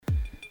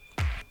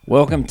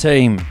Welcome,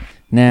 team.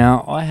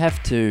 Now, I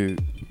have to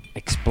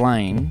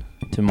explain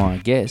to my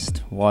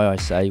guest why I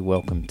say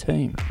welcome,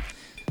 team.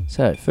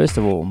 So, first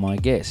of all, my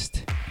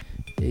guest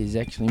is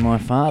actually my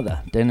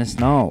father, Dennis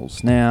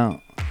Knowles.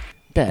 Now,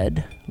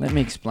 Dad, let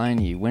me explain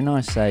to you. When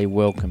I say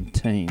welcome,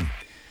 team,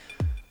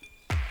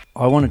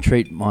 I want to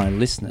treat my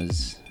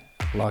listeners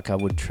like I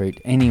would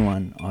treat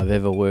anyone I've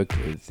ever worked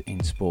with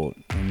in sport,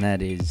 and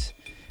that is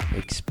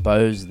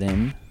expose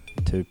them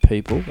to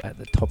people at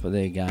the top of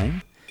their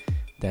game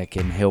that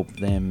can help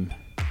them,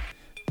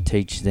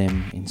 teach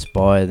them,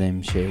 inspire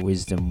them, share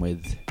wisdom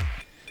with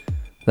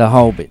the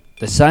whole bit.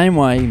 The same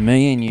way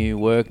me and you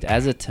worked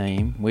as a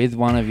team with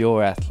one of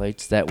your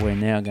athletes that we're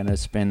now going to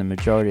spend the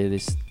majority of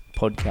this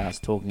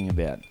podcast talking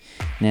about.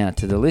 Now,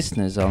 to the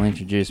listeners, I'll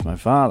introduce my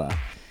father.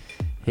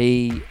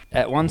 He,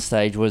 at one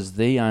stage, was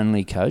the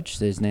only coach.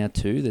 There's now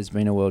two. There's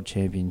been a world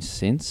champion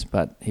since,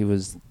 but he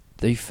was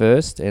the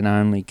first and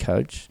only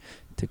coach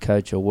to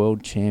coach a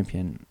world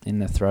champion in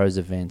the throws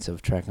events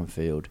of track and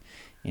field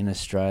in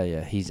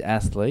Australia. His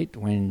athlete,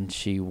 when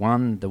she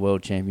won the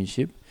world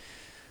championship,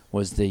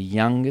 was the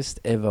youngest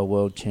ever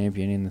world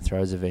champion in the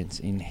throws events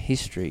in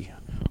history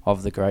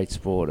of the great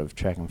sport of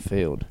track and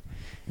field.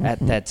 At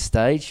that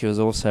stage, she was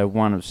also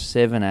one of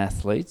 7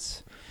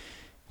 athletes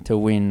to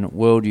win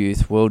World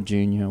Youth, World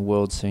Junior,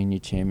 World Senior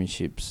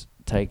Championships,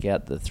 take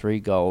out the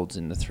 3 golds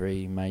in the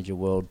 3 major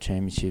world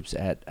championships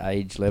at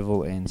age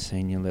level and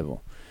senior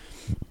level.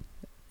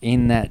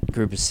 In that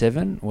group of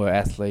 7 were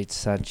athletes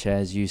such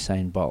as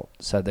Usain Bolt.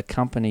 So the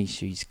company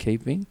she's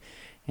keeping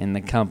and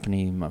the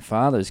company my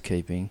father's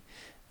keeping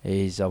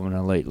is of an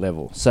elite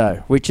level.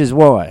 So, which is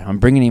why I'm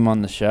bringing him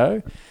on the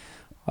show.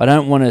 I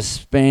don't want to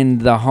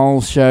spend the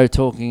whole show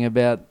talking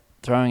about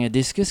throwing a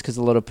discus because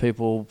a lot of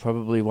people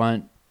probably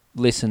won't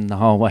listen the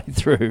whole way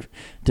through,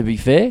 to be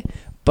fair.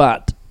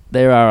 But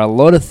there are a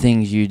lot of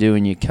things you do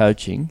in your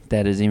coaching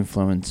that has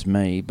influenced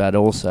me, but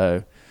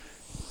also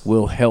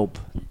will help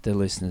the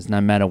listeners no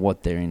matter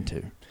what they're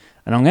into.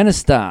 And I'm going to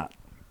start.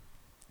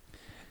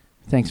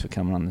 Thanks for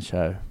coming on the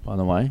show, by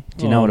the way.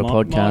 Do you know what a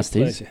podcast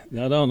is?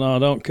 I don't know. I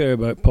don't care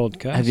about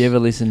podcasts. Have you ever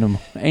listened to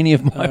any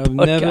of my podcasts? I've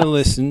never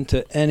listened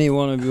to any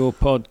one of your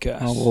podcasts.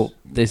 Oh, well,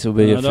 this will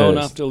be a first. I don't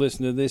have to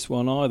listen to this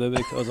one either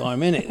because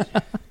I'm in it.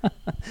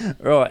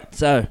 Right,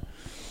 so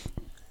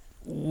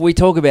we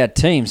talk about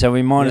teams, so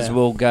we might as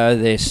well go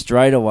there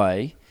straight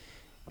away.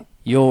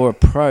 Your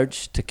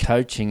approach to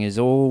coaching has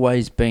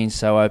always been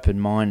so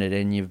open-minded,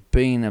 and you've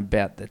been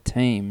about the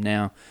team.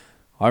 Now,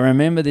 I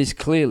remember this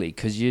clearly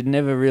because you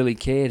never really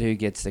cared who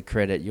gets the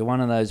credit. You're one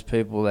of those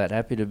people that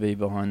happy to be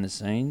behind the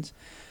scenes,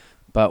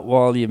 but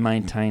while you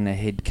maintain a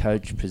head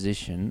coach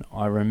position,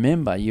 I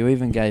remember you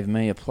even gave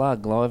me a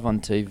plug live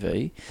on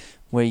TV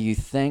where you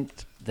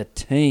thanked the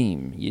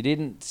team. You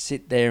didn't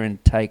sit there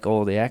and take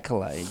all the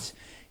accolades.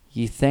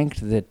 You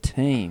thanked the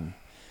team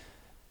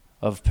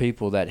of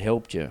people that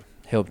helped you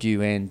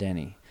and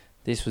Danny.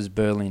 This was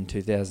Berlin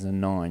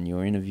 2009. You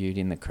were interviewed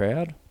in the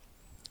crowd.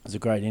 It was a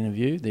great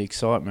interview. The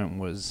excitement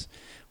was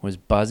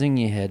buzzing.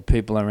 You had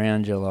people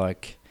around you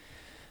like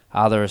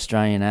other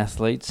Australian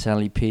athletes,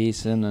 Sally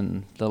Pearson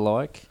and the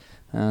like,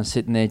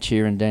 sitting there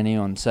cheering Danny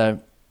on.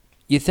 So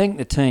you thank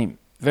the team.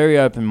 Very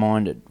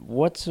open-minded.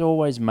 What's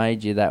always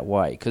made you that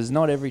way? Because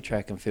not every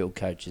track and field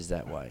coach is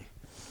that way.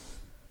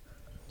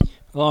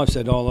 Well, I've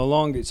said all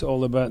along, it's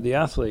all about the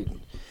athlete.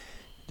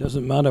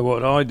 Doesn't matter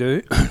what I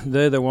do.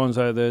 They're the ones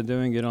out there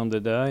doing it on the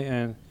day,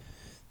 and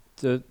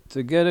to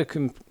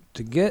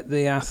get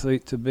the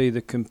athlete to be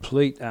the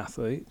complete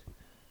athlete,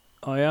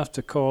 I have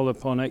to call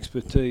upon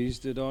expertise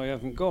that I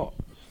haven't got.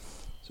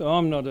 So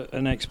I'm not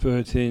an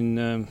expert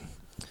in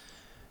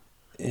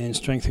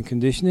strength and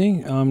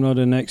conditioning. I'm not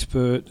an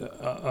expert.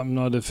 I'm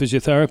not a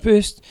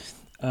physiotherapist.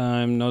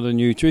 I'm not a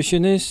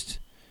nutritionist.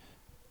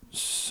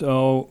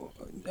 So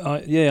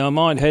I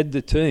might head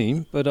the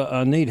team, but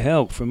I need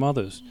help from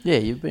others. Yeah,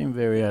 you've been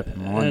very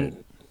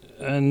open-minded.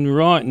 And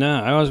right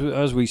now,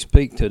 as we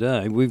speak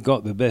today, we've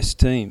got the best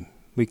team.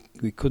 We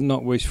could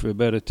not wish for a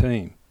better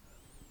team.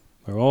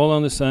 We're all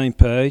on the same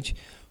page.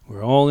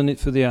 We're all in it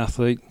for the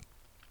athlete,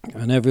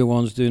 and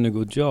everyone's doing a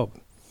good job.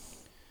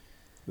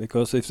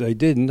 Because if they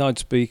didn't, I'd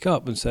speak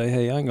up and say,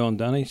 hey, hang on,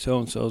 Danny,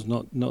 so-and-so's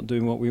not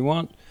doing what we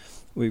want.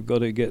 We've got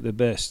to get the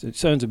best. It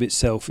sounds a bit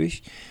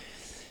selfish,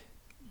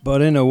 but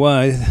in a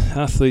way,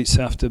 athletes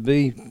have to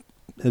be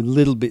a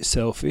little bit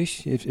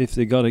selfish if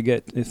they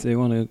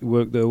want to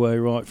work their way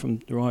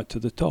right to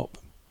the top.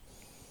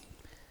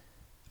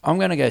 I'm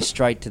going to go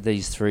straight to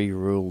these 3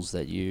 rules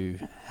that you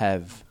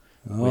have.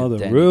 Oh, the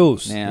Danny.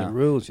 rules. Now, the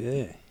rules,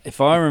 yeah. If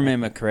I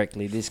remember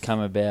correctly, this come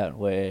about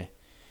where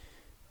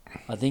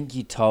I think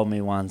you told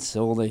me once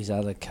all these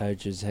other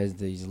coaches has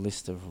these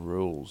list of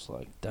rules,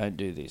 like don't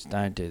do this,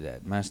 don't do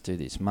that, must do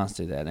this, must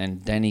do that.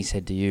 And Danny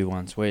said to you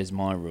once, where's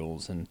my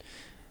rules? And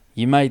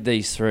you made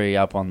these 3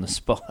 up on the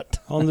spot.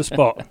 On the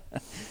spot.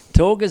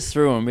 Talk us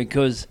through them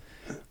because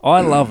I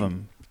love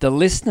them. The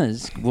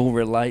listeners will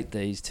relate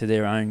these to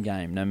their own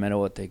game, no matter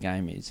what their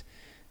game is.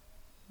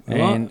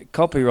 And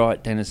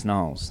copyright Dennis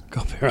Knowles.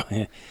 Copyright,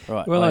 yeah.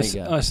 Right, Well, there you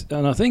go.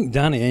 and I think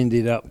Danny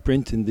ended up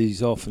printing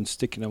these off and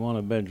sticking them on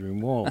a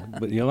bedroom wall,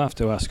 but you'll have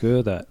to ask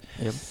her that.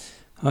 Yep.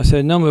 I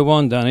said, number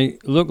one, Danny,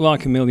 look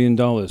like $1 million.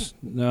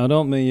 Now, I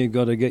don't mean you've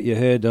got to get your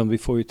hair done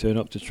before you turn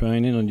up to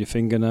training on your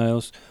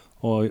fingernails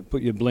or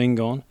put your bling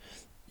on.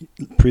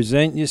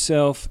 Present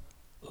yourself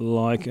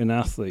like an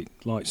athlete,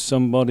 like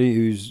somebody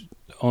who's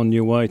on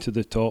your way to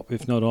the top,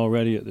 if not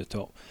already at the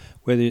top.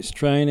 Whether it's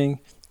training,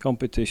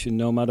 competition,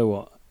 no matter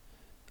what.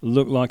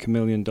 Look like $1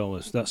 million.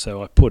 That's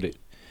how I put it.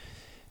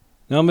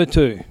 Number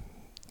two,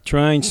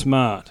 train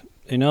smart.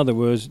 In other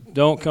words,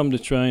 don't come to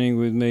training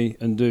with me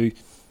and do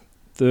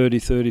 30,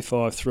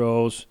 35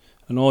 throws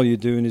and all you're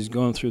doing is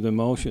going through the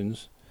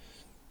motions.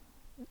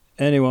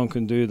 Anyone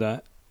can do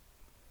that.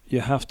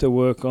 You have to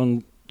work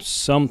on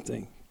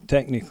something,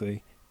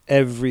 technically,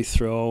 every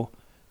throw,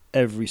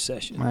 every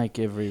session. Make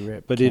every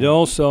rep. But it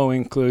also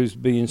includes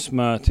being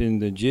smart in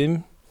the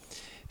gym.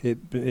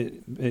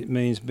 It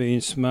means being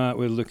smart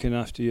with looking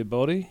after your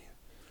body.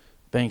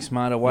 Being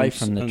smart away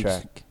from the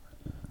track.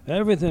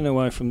 Everything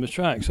away from the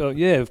track. So,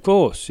 yeah, of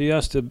course, she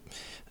has to.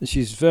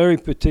 She's very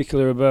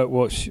particular about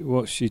what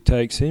she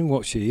takes in,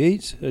 what she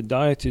eats. Her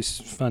diet is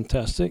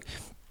fantastic,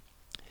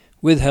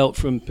 with help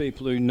from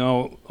people who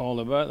know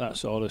all about that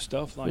sort of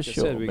stuff. Like I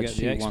said, we get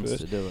the experts.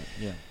 Wants to do it.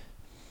 Yeah.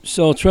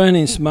 So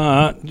training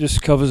smart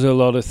just covers a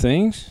lot of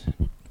things.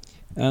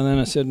 And then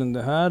I said, and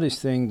the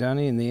hardest thing,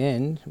 Danny, in the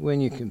end,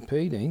 when you're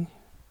competing,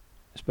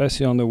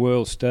 especially on the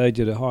world stage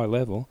at a high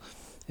level,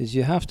 is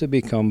you have to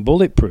become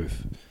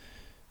bulletproof.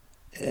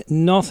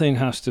 Nothing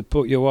has to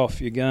put you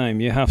off your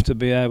game. You have to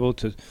be able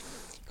to,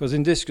 because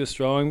in discus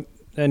throwing,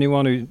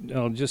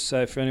 I'll just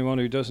say for anyone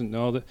who doesn't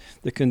know, that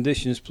the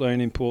conditions play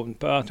an important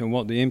part in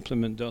what the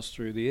implement does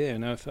through the air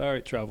and how far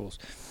it travels.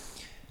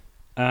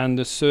 And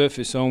the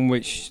surface on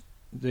which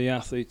the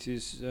athlete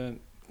is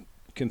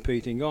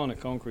competing on, a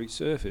concrete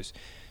surface.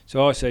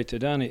 So I say to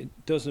Danny,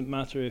 it doesn't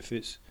matter if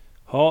it's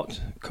hot,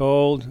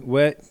 cold,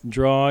 wet,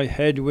 dry,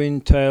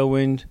 headwind,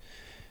 tailwind,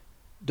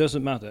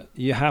 doesn't matter.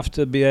 You have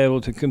to be able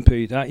to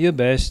compete at your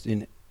best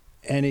in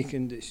any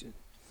condition.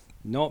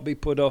 Not be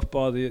put off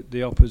by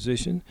the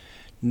opposition,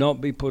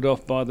 not be put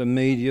off by the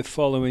media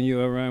following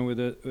you around with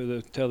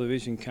a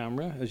television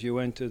camera as you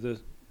enter the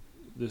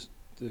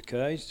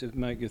cage to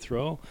make your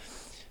throw.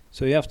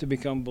 So you have to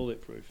become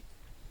bulletproof.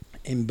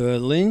 In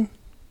Berlin,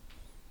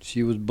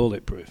 she was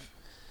bulletproof.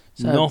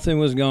 So nothing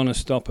was going to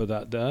stop her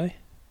that day.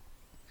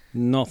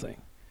 Nothing.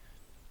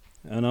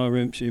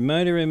 And she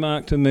made a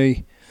remark to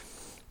me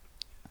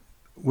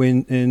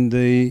when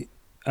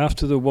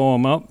after the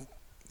warm-up,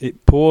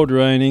 it poured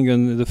raining,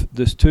 and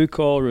there's two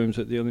call rooms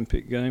at the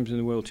Olympic Games and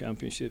the World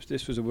Championships.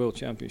 This was the World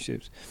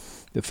Championships.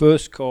 The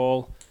first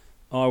call,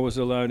 I was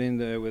allowed in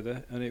there with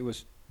her, and it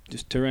was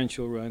just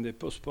torrential rain. They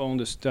postponed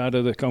the start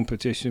of the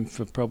competition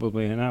for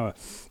probably an hour.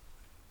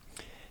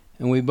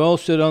 And we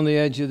both stood on the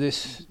edge of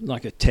this,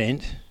 like a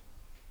tent,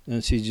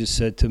 and she just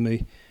said to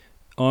me,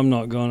 I'm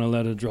not going to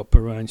let a drop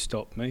of rain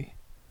stop me.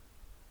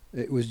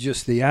 It was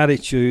just the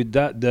attitude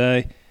that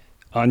day.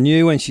 I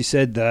knew when she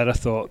said that, I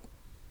thought,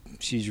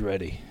 she's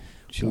ready.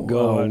 She'll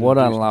go. Well, what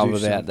I love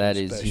about that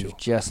is you've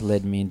just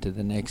led me into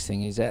the next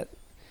thing, is that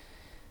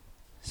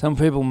some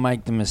people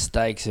make the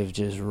mistakes of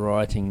just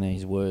writing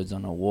these words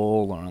on a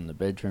wall or on the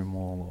bedroom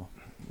wall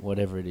or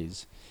whatever it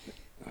is.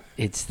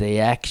 It's the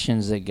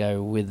actions that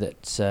go with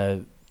it.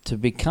 So to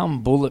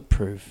become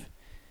bulletproof,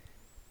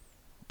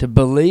 to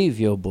believe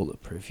you're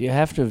bulletproof, you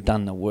have to have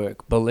done the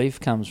work. Belief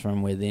comes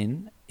from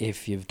within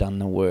if you've done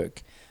the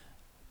work.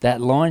 That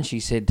line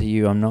she said to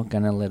you, I'm not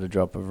going to let a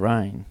drop of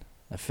rain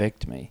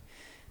affect me.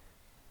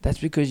 That's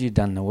because you've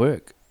done the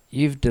work.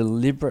 You've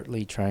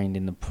deliberately trained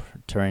in the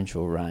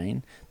torrential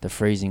rain, the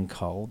freezing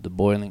cold, the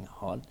boiling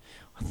hot.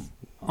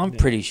 I'm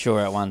pretty sure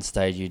at one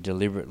stage you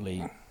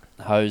deliberately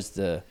hosed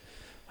the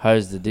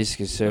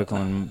discus circle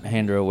and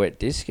hand her a wet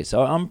discus.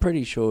 I'm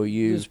pretty sure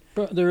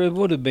there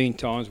would have been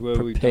times where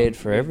we prepared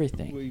for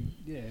everything.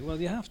 Well,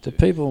 you have to.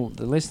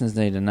 The listeners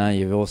need to know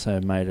you've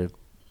also made a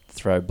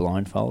throw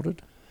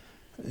blindfolded.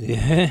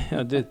 Yeah,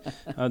 I did.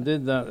 I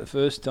did that the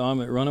first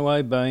time at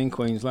Runaway Bay in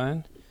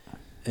Queensland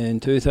in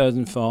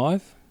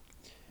 2005,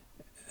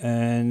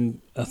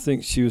 and I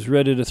think she was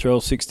ready to throw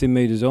 60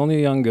 metres. Only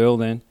a young girl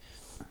then,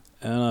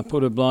 and I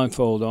put a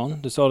blindfold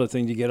on, the sort of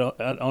thing you get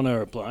on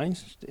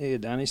aeroplanes. Here,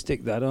 Danny,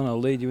 stick that on. I'll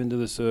lead you into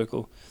the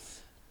circle.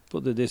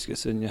 Put the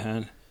discus in your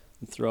hand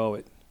and throw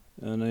it,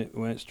 and it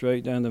went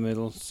straight down the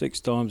middle 6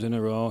 times in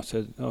a row. I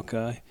said,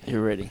 "Okay,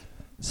 you're ready."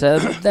 So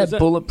that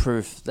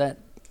bulletproof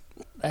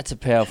That's a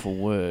powerful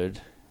word,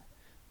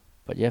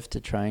 but you have to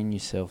train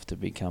yourself to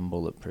become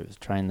bulletproof.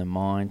 Train the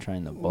mind,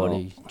 train the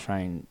body,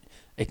 train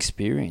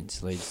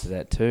experience leads to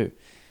that too.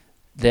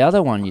 The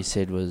other one you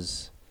said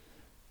was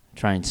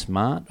train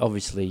smart.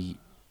 Obviously,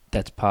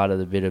 that's part of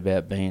the bit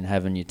about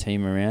having your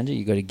team around you.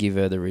 You've got to give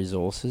her the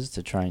resources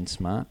to train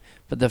smart.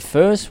 But the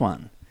first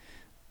one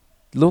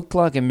looked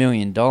like $1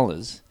 million.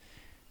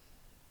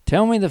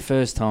 Tell me the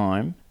first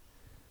time,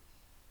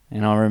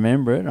 and I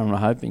remember it, I'm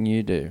hoping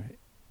you do.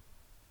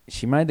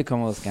 she made the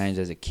Commonwealth Games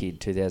as a kid,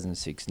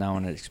 2006. No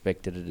one had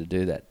expected her to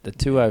do that. The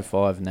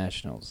 205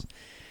 Nationals,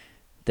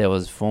 there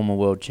was former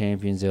world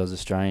champions, there was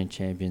Australian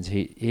champions.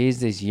 Here's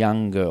this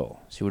young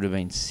girl. She would have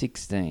been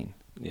 16.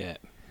 Yeah,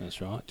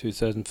 that's right,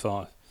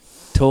 2005.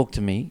 Talk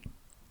to me.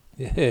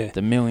 Yeah.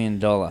 The $1 million,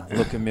 look,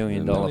 $1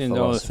 million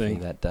philosophy thing.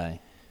 that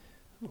day.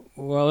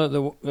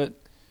 Well,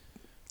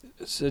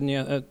 it's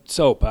at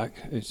Saltpack,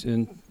 it's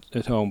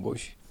at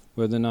Homebush,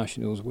 where the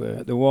Nationals were.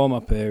 At the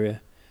warm-up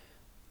area,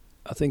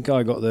 I think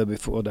I got there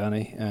before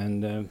Danny,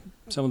 and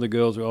some of the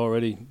girls were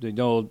they'd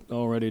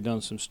already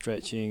done some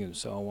stretching and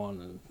so on,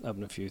 and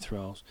having a few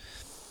throws.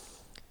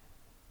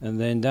 And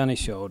then Danny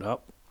showed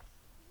up,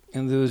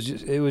 and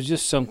it was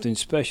just something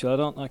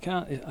special. I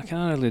can't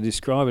really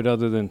describe it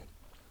other than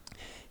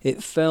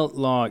it felt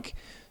like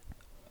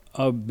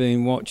I've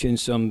been watching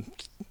some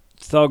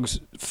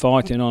thugs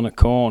fighting on a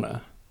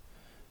corner,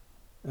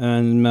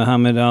 and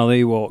Muhammad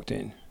Ali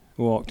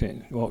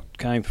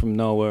came from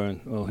nowhere,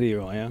 and well,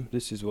 here I am.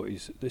 This is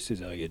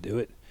how you do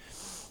it,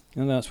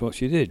 and that's what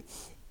she did.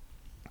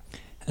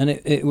 And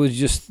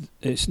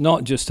it's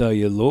not just how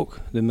you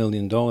look, the $1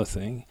 million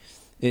thing.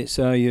 It's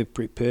how you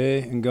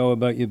prepare and go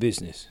about your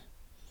business.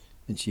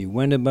 And she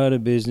went about her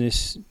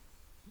business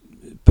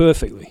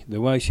perfectly.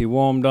 The way she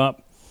warmed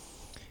up,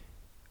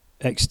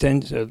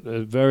 extends a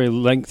very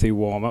lengthy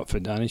warm up for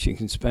Danny. She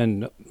can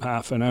spend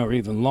half an hour,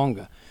 even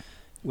longer,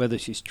 whether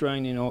she's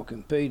training or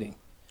competing,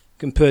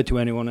 compared to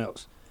anyone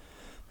else.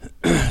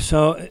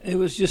 So it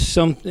was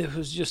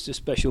just a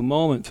special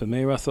moment for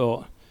me where I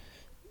thought,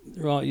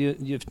 right,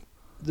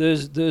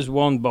 there's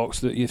one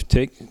box that you've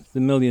ticked, the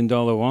 $1 million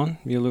one.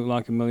 You look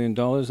like $1 million.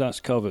 That's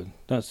covered.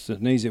 That's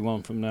an easy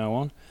one from now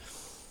on.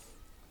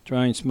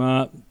 Train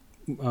smart.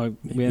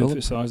 We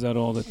emphasise that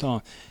all the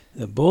time.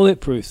 The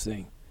bulletproof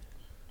thing.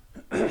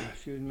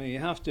 Excuse me. You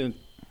have to.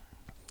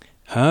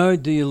 How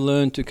do you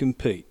learn to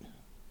compete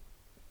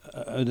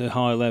at a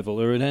high level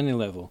or at any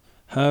level?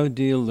 How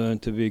do you learn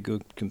to be a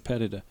good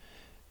competitor?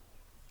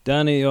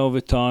 Danny,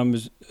 over time,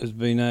 has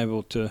been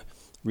able to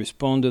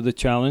respond to the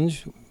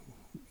challenge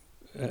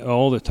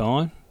all the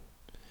time,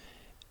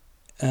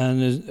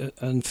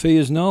 and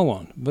fears no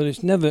one. But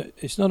it's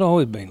not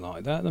always been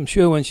like that. I'm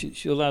sure when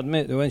she'll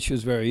admit that when she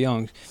was very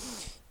young,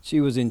 she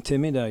was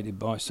intimidated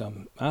by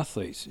some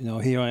athletes.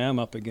 Here I am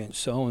up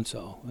against so and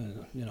so,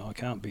 and I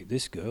can't beat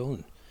this girl,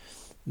 and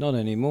not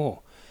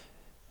anymore.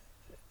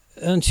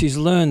 And she's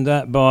learned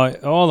that by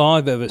all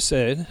I've ever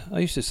said. I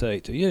used to say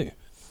it to you.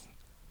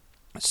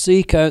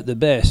 Seek out the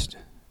best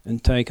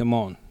and take them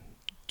on.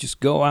 Just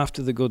go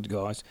after the good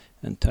guys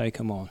and take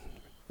them on.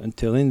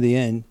 Until in the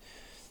end,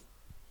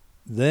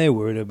 they're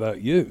worried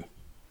about you.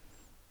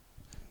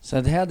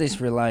 So how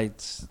this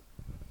relates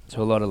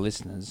to a lot of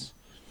listeners,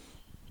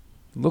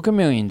 look, $1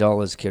 million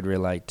could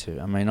relate to.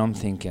 I mean, I'm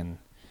thinking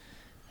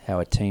how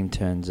a team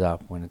turns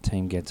up when a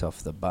team gets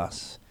off the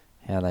bus,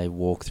 how they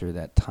walk through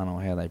that tunnel,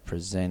 how they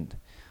present.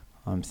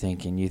 I'm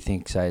thinking,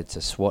 say it's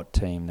a SWAT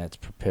team that's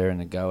preparing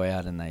to go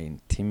out and they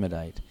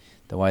intimidate,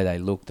 the way they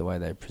look, the way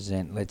they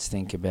present. Let's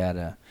think about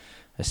a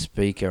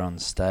speaker on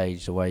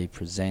stage, the way he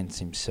presents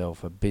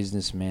himself, a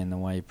businessman, the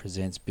way he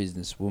presents,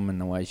 businesswoman,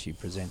 the way she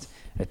presents,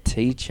 a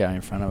teacher in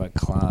front of a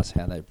class,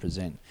 how they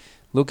present.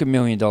 Look, $1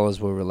 million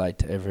will relate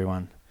to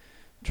everyone.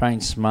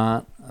 Train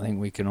smart, I think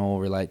we can all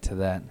relate to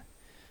that.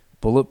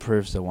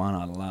 Bulletproof's the one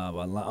I love.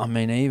 I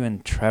mean,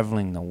 even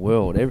travelling the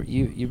world.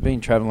 You've been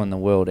travelling the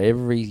world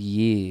every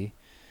year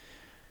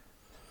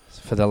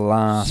for the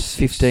last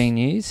 15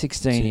 years,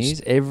 16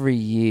 years. Every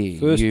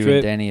year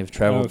and Danny have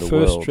travelled the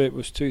world. First trip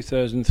was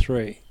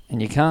 2003.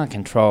 And you can't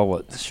control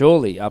what,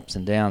 surely, ups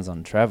and downs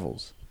on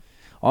travels.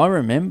 I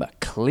remember,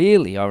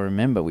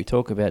 we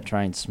talk about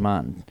train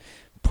smart and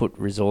put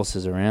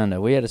resources around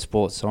her. We had a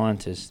sports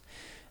scientist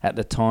at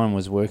the time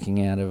was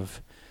working out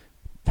of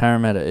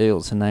Parramatta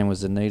Eels. Her name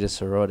was Anita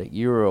Sorotic.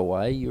 You were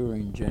away. You were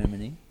in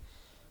Germany.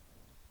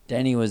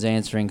 Danny was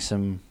answering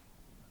some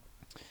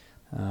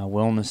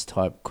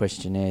wellness-type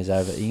questionnaires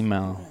over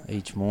email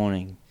each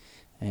morning.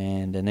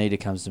 And Anita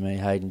comes to me,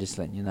 Hayden, just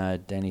letting you know,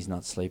 Danny's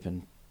not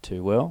sleeping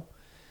too well.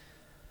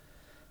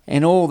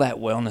 And all that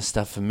wellness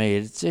stuff for me,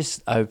 it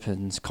just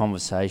opens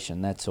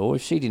conversation, that's all.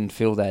 If she didn't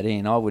fill that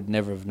in, I would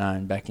never have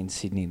known back in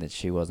Sydney that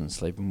she wasn't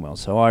sleeping well.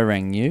 So I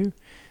rang you.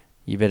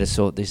 You better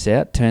sort this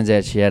out. Turns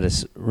out she had a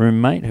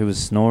roommate who was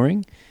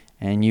snoring,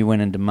 and you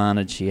went and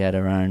demanded she had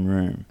her own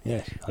room.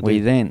 Yeah,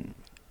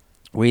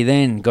 we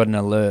then got an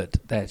alert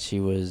that she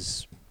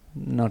was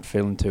not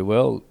feeling too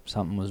well.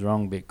 Something was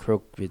wrong, a bit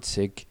crook, a bit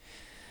sick.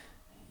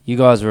 You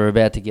guys were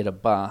about to get a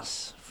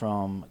bus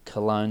from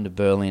Cologne to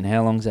Berlin.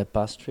 How long's that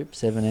bus trip?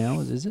 7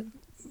 hours, is it?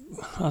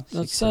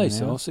 I'd say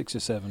so, 6 or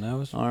 7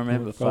 hours. I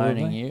remember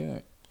phoning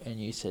you, and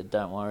you said,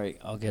 don't worry,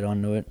 I'll get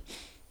onto it.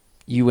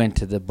 You went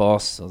to the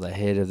boss or the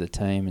head of the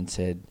team and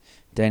said,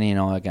 Danny and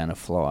I are going to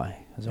fly.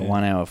 It was a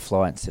 1 hour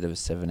flight instead of a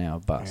 7 hour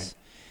bus.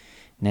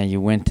 Yeah. Now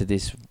you went to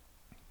this,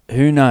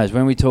 who knows,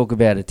 when we talk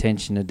about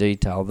attention to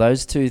detail,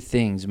 those two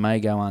things may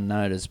go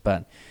unnoticed,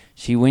 but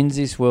she wins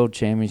this world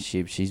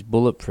championship. She's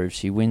bulletproof.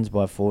 She wins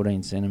by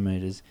 14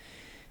 centimetres.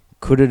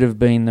 Could it have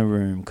been the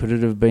room? Could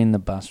it have been the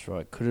bus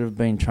ride? Could it have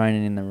been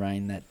training in the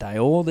rain that day?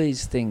 All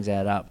these things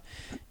add up.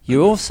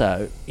 You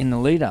also, in the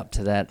lead up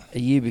to that, a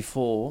year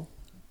before,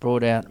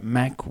 brought out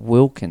Mac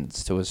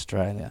Wilkins to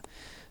Australia.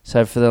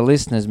 So for the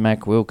listeners,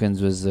 Mac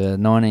Wilkins was the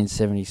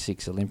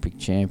 1976 Olympic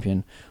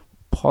champion.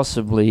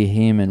 Possibly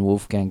him and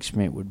Wolfgang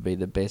Schmidt would be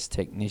the best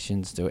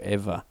technicians to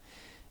ever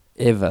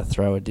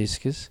throw a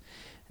discus.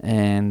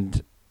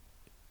 And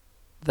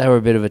they were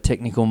a bit of a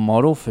technical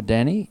model for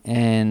Danny.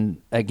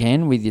 And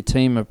again, with your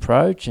team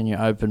approach and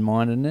your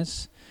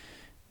open-mindedness,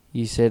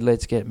 you said,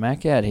 let's get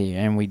Mac out here.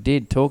 And we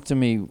did. Talk to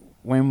me,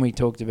 when we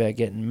talked about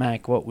getting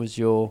Mac, what was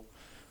your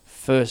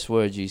first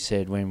words you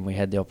said when we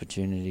had the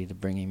opportunity to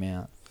bring him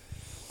out?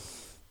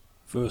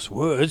 First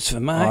words for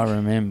Mac? I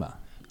remember.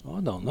 I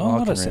don't know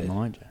what I said.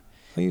 Remind you.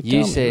 Well,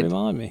 You said,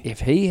 remind me.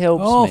 if he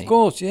helps me... Oh, of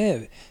course,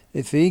 yeah.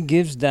 If he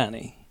gives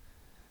Danny...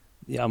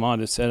 Yeah, I might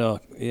have said, oh,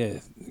 yeah,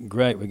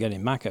 great, we're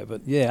getting Mac out.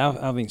 But, yeah,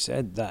 having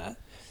said that,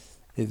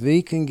 if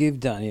he can give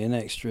Danny an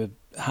extra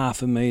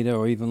half a metre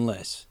or even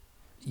less...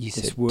 You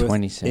it's said worth,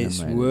 20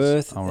 centimetres. It's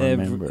worth I'll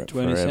remember every it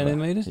 20 forever.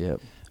 centimetres?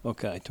 Yep.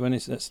 Okay, 20,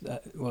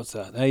 what's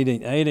that?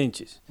 8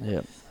 inches.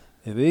 Yep.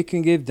 If he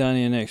can give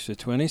Danny an extra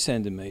 20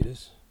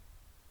 centimetres,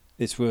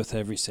 it's worth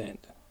every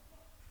cent.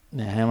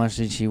 Now, how much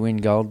did she win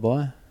gold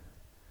by?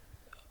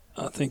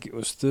 I think it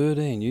was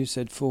 13. You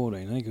said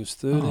 14. I think it was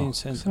 13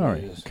 centimetres.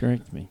 Sorry,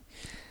 correct me.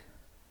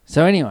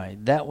 So anyway,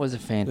 that was a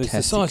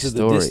fantastic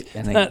story.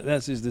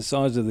 That's the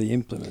size of the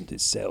implement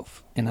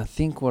itself. And I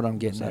think what I'm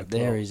getting at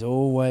there is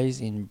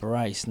always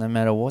embrace, no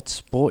matter what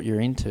sport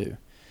you're into,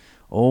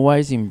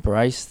 always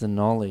embrace the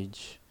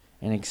knowledge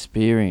and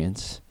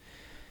experience,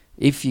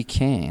 if you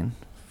can,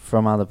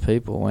 from other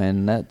people.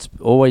 And that's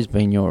always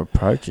been your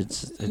approach.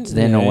 It's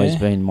then always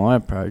been my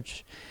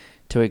approach,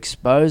 to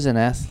expose an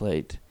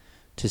athlete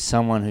to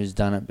someone who's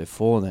done it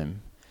before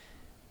them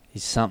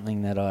is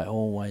something that I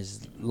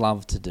always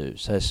love to do.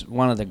 So it's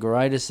one of the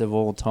greatest of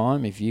all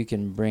time. If you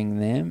can bring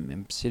them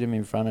and sit them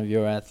in front of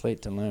your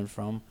athlete to learn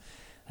from,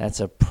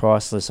 that's a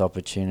priceless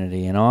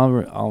opportunity. And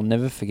I'll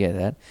never forget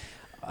that.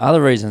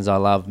 Other reasons I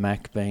love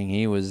Mac being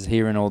here was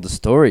hearing all the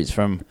stories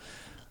from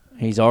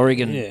his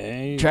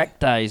Oregon track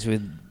days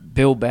with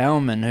Bill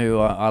Bowerman, who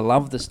I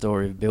love the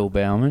story of Bill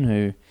Bowerman,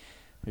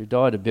 who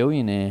died a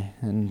billionaire.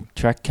 And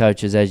track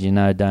coaches, as you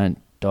know, don't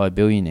die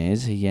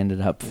billionaires. He ended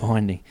up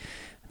finding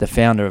the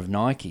founder of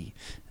Nike.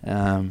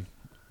 But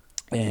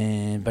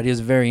he was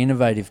a very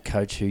innovative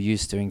coach who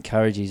used to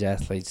encourage his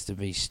athletes to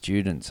be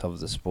students of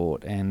the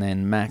sport. And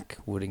then Mac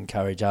would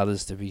encourage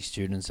others to be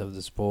students of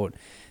the sport,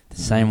 the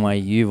same way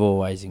you've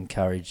always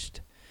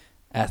encouraged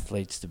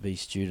athletes to be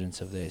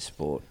students of their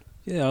sport.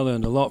 Yeah, I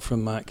learned a lot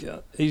from Mac.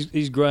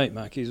 He's great,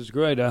 Mac. He's a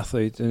great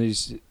athlete, and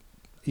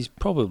he's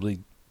probably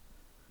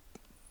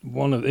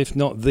one of, if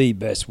not the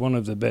best, one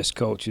of the best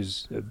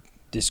coaches of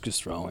discus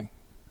throwing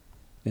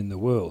in the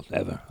world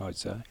ever, I'd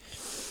say.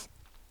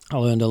 I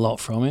learned a lot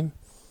from him.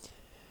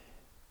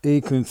 He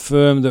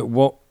confirmed that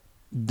what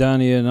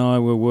Danny and I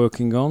were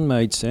working on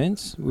made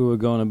sense. We were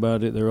going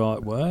about it the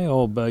right way,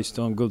 all based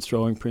on good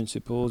throwing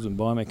principles and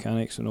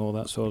biomechanics and all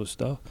that sort of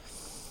stuff.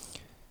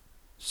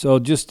 So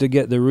just to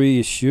get the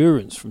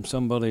reassurance from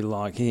somebody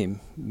like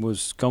him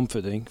was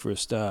comforting for a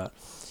start.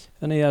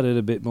 And he added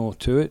a bit more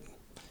to it.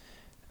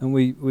 And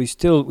we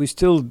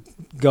still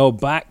go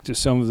back to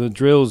some of the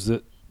drills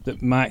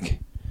that Mac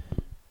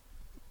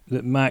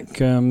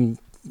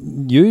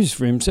used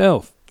for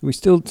himself. We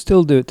still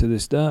do it to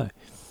this day.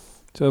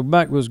 So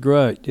Mac was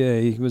great. Yeah,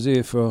 he was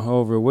here for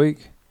over a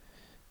week.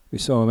 We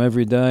saw him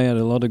every day, had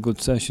a lot of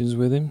good sessions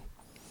with him.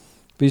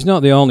 But he's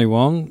not the only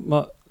one.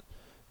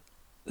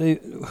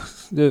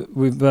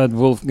 We've had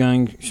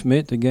Wolfgang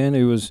Schmidt again,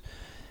 who was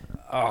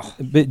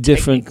a bit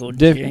different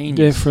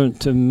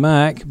to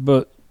Mac,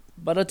 but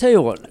I tell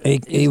you what,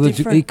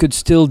 he could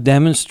still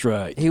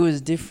demonstrate. He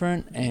was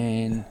different,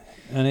 and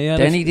he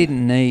Danny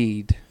didn't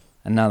need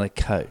another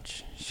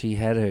coach. She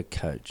had her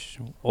coach.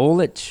 All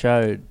it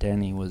showed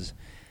Danny was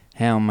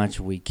how much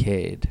we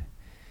cared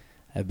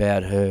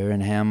about her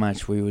and how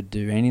much we would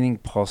do anything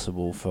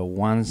possible for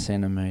 1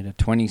 centimetre,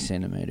 20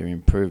 centimetre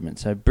improvement.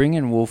 So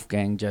bringing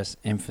Wolfgang just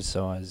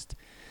emphasised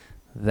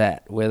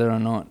that, whether or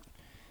not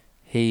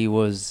he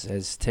was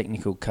as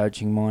technical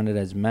coaching minded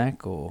as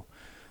Mac, or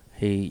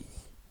the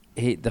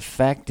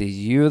fact is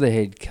you were the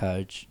head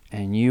coach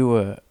and you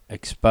were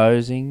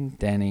exposing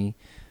Danny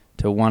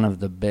to one of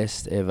the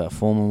best ever,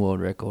 former world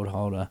record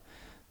holder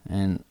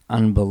and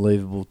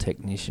unbelievable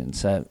technician.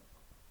 So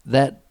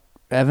that,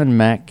 having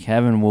Mac,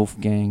 having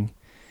Wolfgang,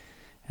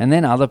 and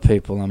then other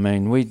people, I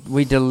mean,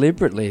 we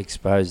deliberately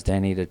exposed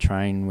Danny to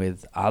train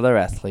with other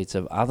athletes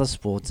of other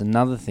sports.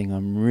 Another thing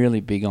I'm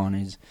really big on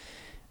is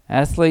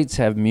athletes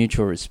have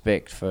mutual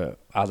respect for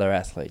other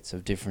athletes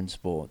of different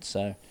sports.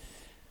 So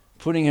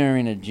putting her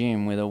in a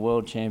gym with a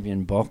world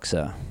champion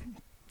boxer,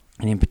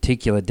 and in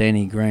particular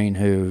Danny Green,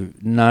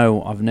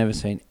 I've never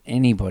seen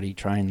anybody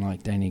train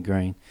like Danny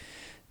Green.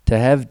 To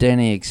have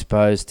Danny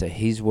exposed to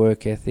his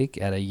work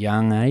ethic at a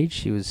young age,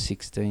 she was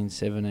 16,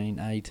 17,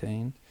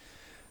 18,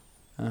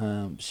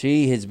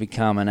 she has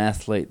become an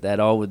athlete that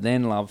I would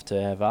then love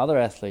to have other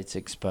athletes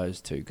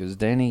exposed to, because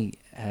Danny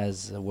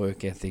has a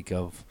work ethic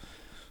of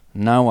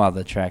no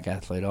other track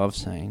athlete I've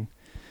seen.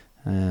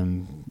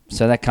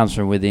 So that comes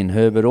from within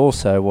her, but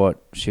also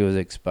what she was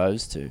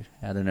exposed to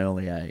at an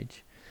early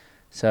age.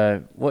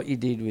 So what you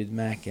did with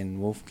Mac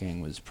and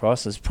Wolfgang was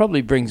priceless.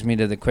 Probably brings me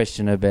to the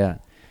question about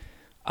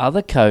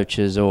other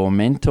coaches or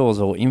mentors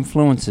or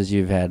influences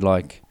you've had.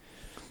 Like,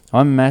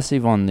 I'm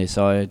massive on this.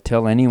 I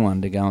tell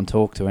anyone to go and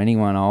talk to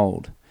anyone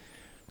old.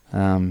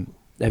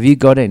 Have you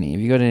got any?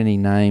 Have you got any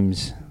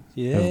names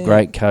of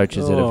great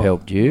coaches that have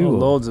helped you?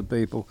 Loads of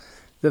people.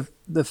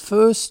 The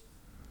first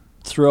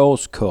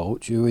throws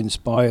coach who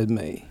inspired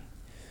me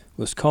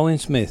was Colin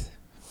Smith.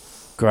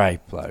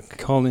 Great bloke.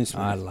 Colin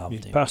Smith. I loved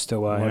him. He passed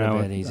away. What now,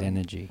 about his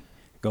energy?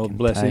 God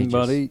bless him,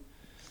 buddy.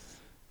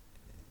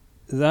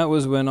 That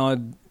was when I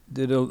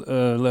did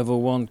a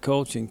level 1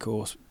 coaching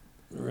course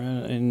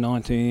in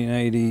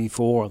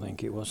 1984, I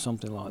think it was,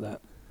 something like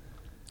that.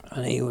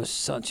 And he was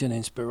such an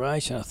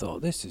inspiration. I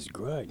thought, this is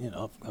great. You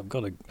know, I've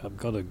got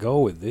to go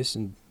with this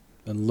and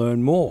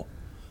learn more.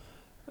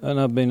 And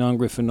I've been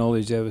hungry for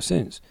knowledge ever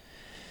since.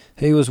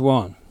 He was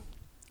one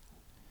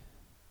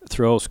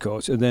throws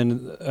coach, and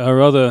then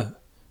our other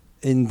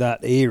in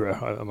that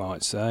era, I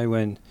might say,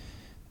 when,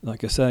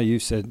 like I say, you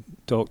said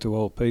talk to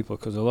old people,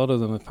 because a lot of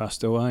them have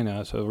passed away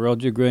now. So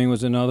Roger Green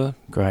was another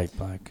great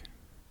bloke.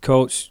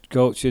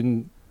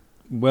 Coaching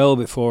well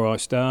before I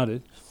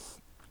started.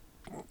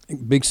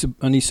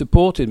 And he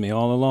supported me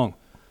all along.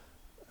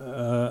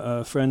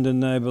 A friend and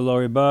neighbour,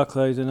 Laurie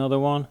Barclay, is another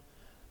one.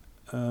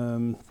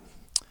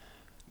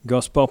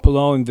 Gus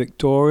Popolo in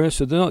Victoria.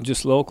 So they're not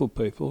just local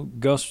people.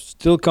 Gus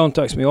still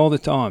contacts me all the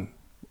time,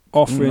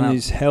 offering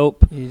his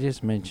help. You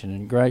just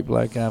mentioned it. Great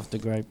bloke after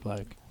great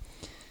bloke.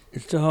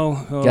 So,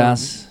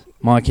 Gus,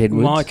 Mike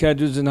Edwards. Mike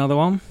Edwards, another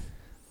one.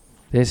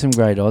 There's some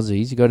great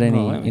Aussies. You got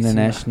any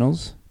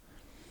internationals?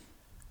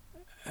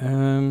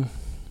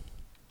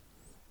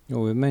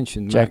 We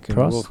mentioned Jack Mac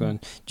Pross. And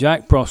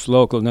Jack Pross,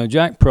 local. Now,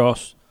 Jack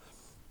Pross,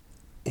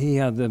 he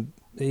had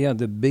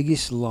the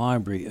biggest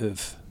library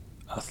of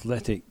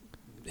athletic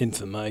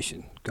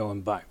information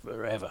going back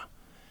forever,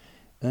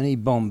 and he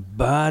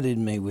bombarded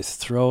me with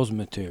throws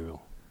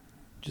material.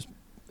 Just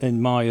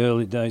in my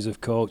early days of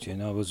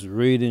coaching, I was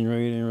reading,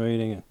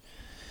 and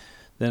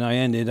then I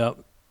ended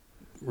up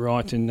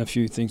writing a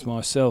few things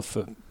myself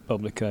for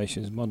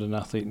publications, Modern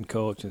Athlete and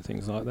Coach and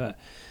things like that.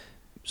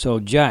 So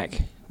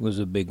Jack was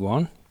a big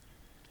one.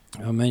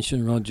 I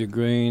mentioned Roger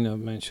Green, I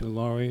mentioned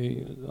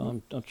Laurie,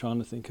 I'm trying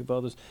to think of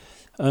others.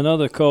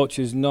 Another coach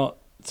is not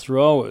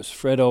throwers,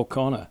 Fred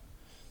O'Connor,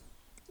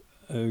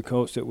 who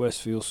coached at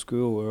Westfield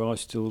School, where I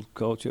still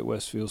coach at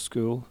Westfield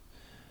School,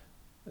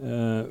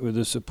 with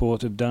the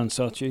support of Dan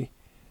Suchy.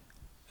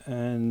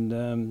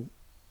 And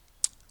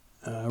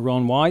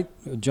Ron White,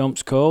 a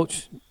jumps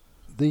coach.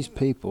 These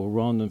people,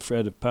 Ron and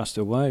Fred, have passed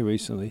away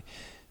recently.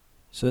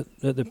 So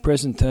at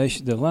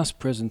the last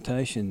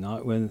presentation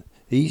night, when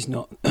he's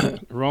not,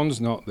 Ron's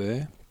not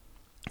there,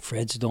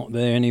 Fred's not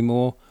there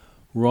anymore,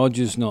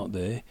 Roger's not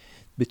there.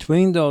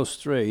 Between those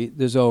three,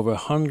 there's over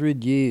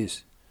 100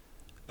 years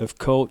of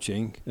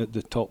coaching at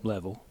the top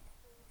level.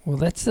 Well,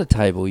 that's the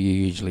table you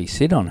usually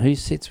sit on. Who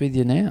sits with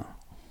you now?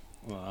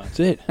 Well, that's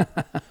it.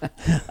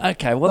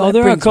 Okay, well,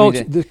 there are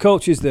the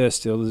coaches there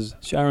still. There's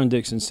Sharon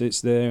Dixon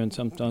sits there, and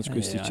sometimes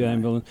Christy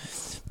Chamberlain.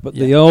 But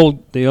the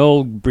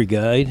old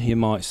brigade, you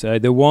might say,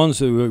 the ones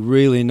who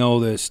really know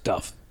their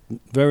stuff,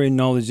 very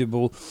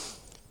knowledgeable,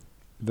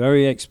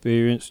 very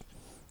experienced,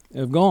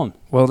 have gone.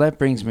 Well, that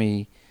brings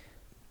me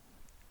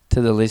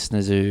to the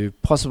listeners who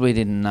possibly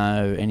didn't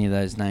know any of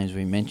those names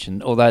we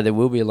mentioned, although there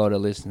will be a lot of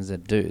listeners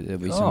that do.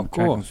 There'll be some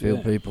track and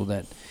field people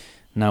that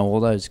know all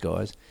those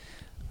guys.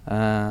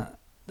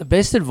 The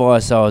best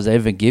advice I was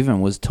ever given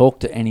was talk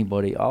to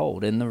anybody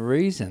old. And the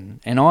reason,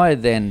 and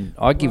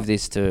I give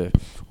this to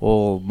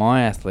all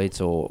my athletes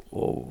or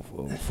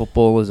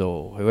footballers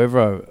or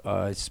whoever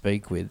I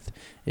speak with,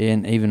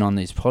 and even on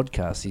this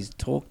podcast, is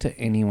talk to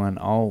anyone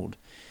old.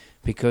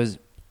 Because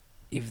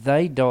if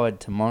they died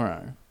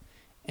tomorrow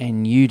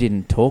and you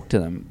didn't talk to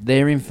them,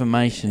 their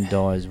information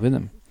dies with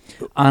them,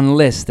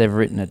 unless they've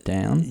written it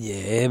down.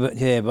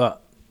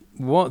 But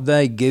what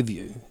they give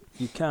you,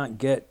 you can't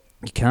get.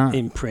 You can't.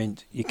 In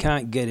print. You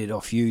can't get it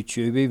off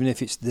YouTube, even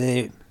if it's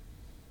there.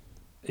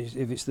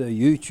 If it's their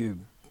YouTube,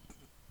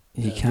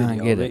 you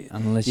can't get it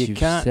unless you've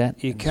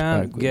sat. You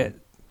can't get.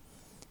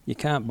 You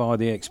can't buy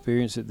the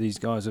experience that these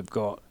guys have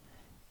got,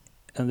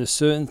 and there's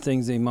certain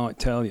things they might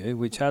tell you,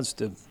 which adds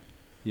to.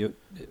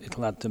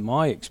 It'll add to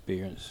my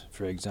experience,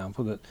 for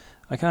example, that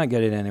I can't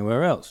get it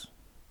anywhere else.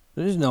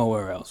 There is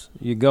nowhere else.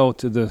 You go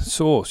to the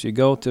source. You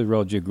go to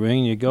Roger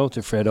Green. You go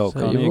to Fred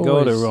O'Connor. You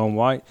go to Ron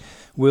White.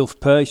 Wilf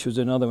Page was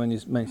another one. You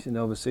mentioned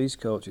overseas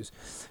coaches.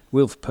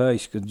 Wilf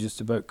Page could just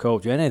about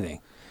coach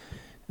anything,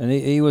 and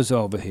he was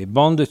over here.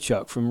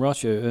 Bondarchuk from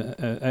Russia,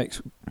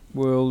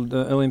 ex-world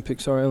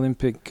Olympic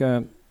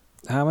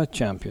hammer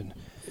champion.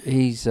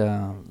 He's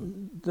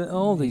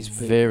all these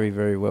very,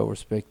 very well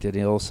respected.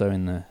 Also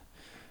in the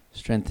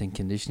strength and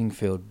conditioning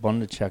field,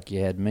 Bondarchuk,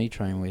 you had me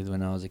train with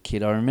when I was a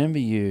kid. I remember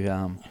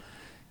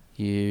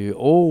you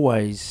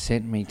always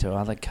sent me to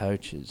other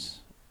coaches.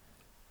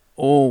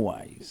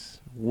 Always.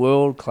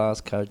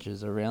 World-class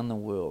coaches around the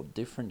world,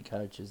 different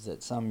coaches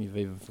that some you've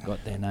even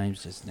forgot their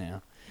names just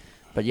now.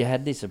 But you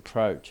had this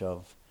approach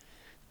of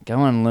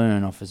go and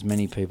learn off as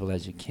many people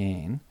as you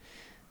can.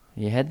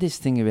 You had this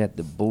thing about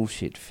the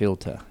bullshit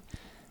filter.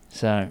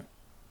 So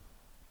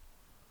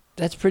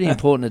that's pretty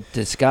important to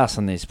discuss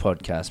on this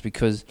podcast,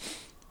 because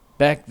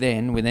back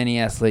then, with any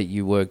athlete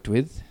you worked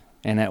with,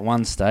 and at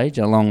one stage,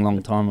 a long,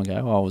 long time ago,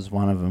 I was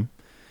one of them,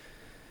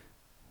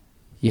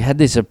 you had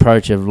this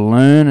approach of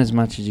learn as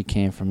much as you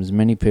can from as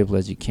many people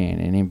as you can.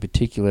 And in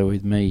particular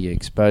with me, you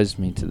exposed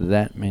me to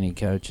that many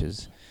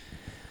coaches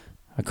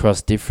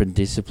across different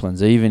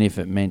disciplines, even if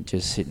it meant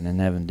just sitting and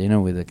having dinner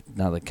with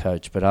another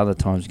coach, but other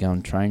times go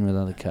and train with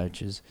other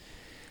coaches.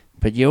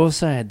 But you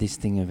also had this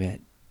thing about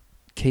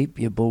keep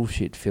your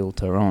bullshit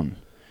filter on,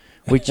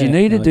 which you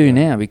need to do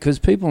now, because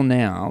people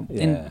now,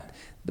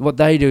 what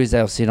they do is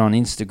they'll sit on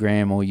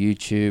Instagram or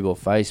YouTube or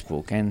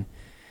Facebook, and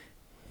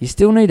you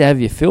still need to have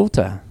your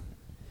filter.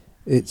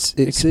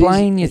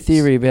 Explain your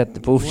theory about the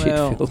bullshit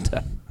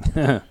filter.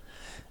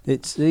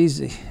 It's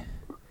easy.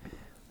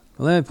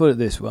 Well, let me put it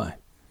this way.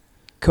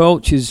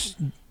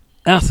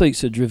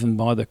 Athletes are driven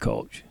by the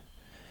coach,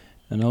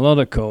 and a lot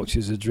of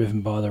coaches are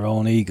driven by their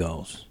own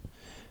egos.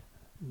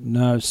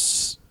 Now,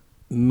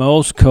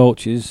 most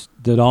coaches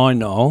that I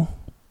know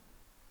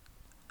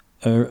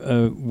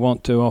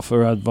want to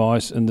offer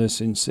advice, and they're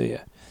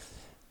sincere.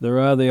 There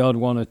are the odd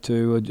one or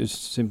two who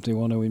just simply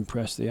want to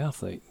impress the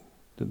athlete,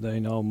 that they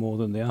know more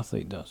than the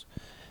athlete does.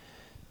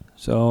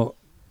 So,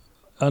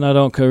 and I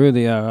don't care who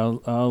they are,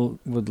 I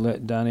would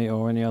let Danny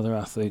or any other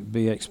athlete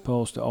be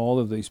exposed to all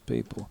of these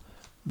people,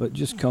 but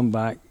just come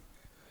back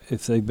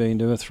if they've been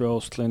to a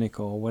throws clinic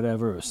or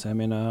whatever, a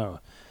seminar, or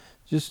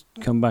just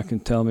come back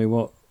and tell me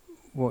what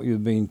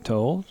you've been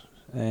told,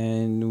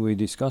 and we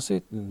discuss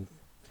it. And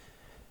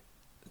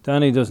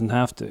Danny doesn't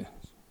have to.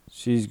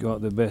 She's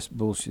got the best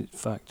bullshit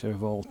factor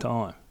of all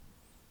time.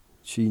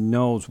 She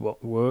knows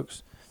what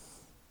works.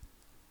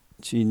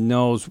 She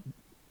knows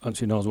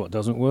what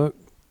doesn't work.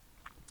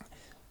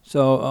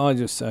 So I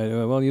just say to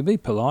her, well, you be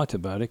polite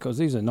about it, because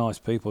these are nice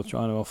people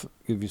trying to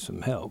give you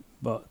some help.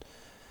 But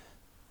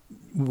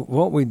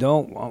what we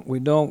don't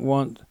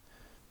want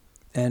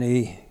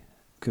any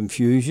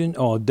confusion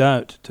or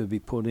doubt to be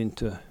put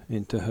into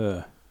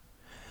her.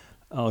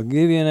 I'll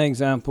give you an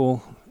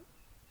example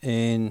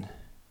in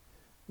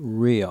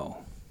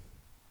Rio.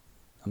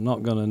 I'm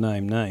not going to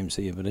name names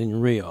here, but in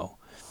Rio,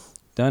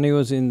 Danny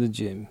was in the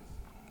gym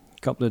a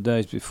couple of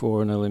days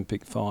before an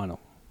Olympic final.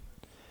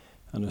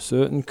 And a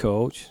certain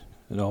coach,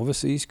 an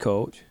overseas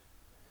coach,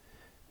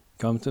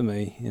 come to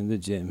me in the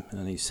gym,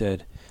 and he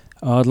said,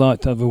 I'd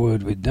like to have a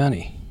word with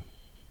Danny.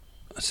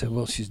 I said,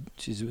 well, she's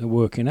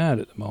working out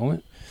at the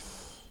moment.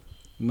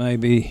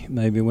 Maybe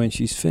when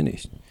she's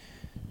finished.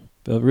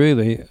 But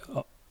really,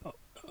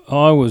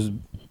 I was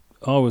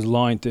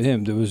lying to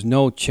him. There was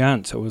no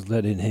chance I was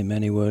letting him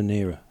anywhere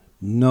near her.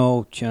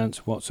 No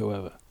chance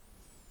whatsoever.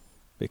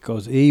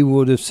 Because he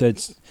would have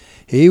said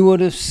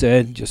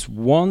just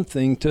one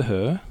thing to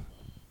her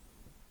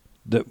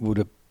that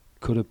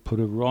could have put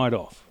her right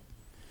off.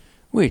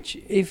 Which,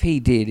 if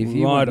he did, if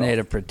you weren't there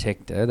to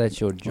protect her,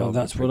 that's your job. Well,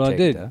 that's to protect what I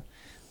did. Her.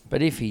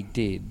 But if he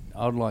did,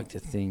 I'd like to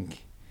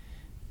think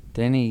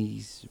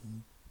Danny's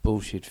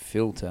bullshit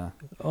filter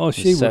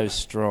is so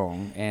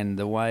strong, and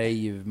the way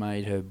you've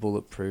made her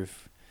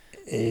bulletproof,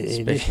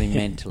 especially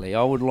mentally,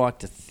 I would like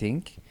to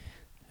think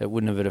it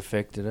wouldn't have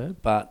affected her,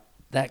 but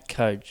that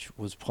coach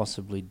was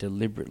possibly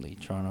deliberately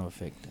trying to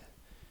affect her.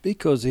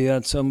 Because he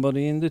had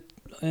somebody in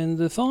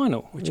the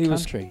final. Which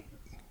country?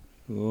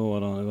 Oh, I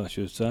don't know if I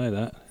should say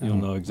that. You'll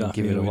know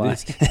exactly give it who away.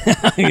 it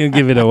is. You'll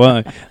give it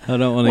away. I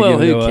don't want to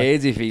give it away. Well, who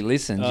cares if he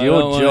listens? I Your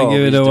don't job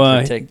give it is away.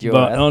 to protect your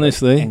But athlete,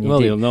 honestly, and you well,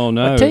 did. he'll know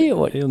now. I tell you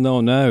what. He'll know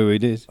now who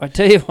it is. I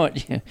tell you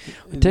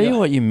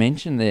what you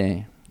mentioned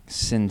there.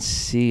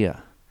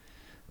 Sincere.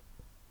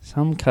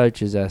 Some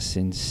coaches are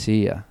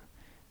sincere,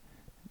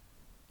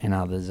 and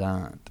others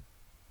aren't.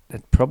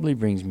 That probably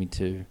brings me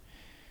to,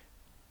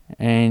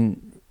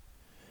 and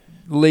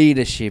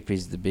leadership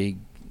is the big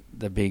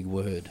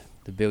word,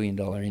 the $1 billion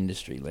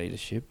industry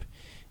leadership.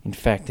 In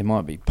fact, there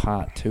might be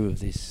part 2 of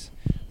this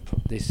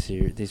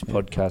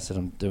podcast that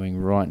I'm doing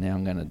right now.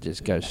 I'm going to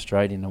just go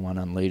straight into one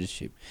on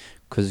leadership,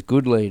 because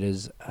good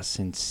leaders are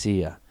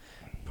sincere.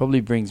 Probably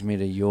brings me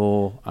to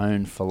your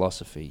own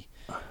philosophy.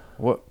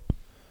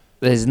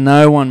 There's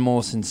no one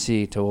more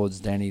sincere towards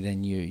Danny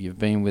than you. You've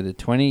been with her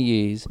 20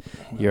 years.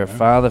 You're a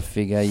father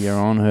figure. You're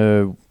on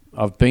her.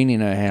 I've been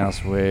in her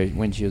house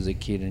when she was a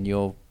kid, and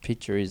your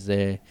picture is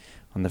there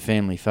on the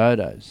family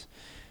photos.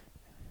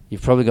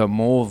 You've probably got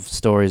more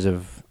stories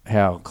of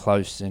how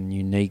close and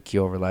unique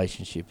your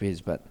relationship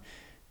is, but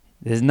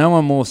there's no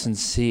one more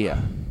sincere.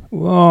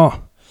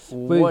 Whoa.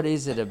 What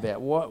is it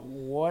about?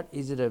 What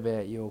is it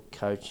about your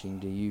coaching,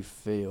 do you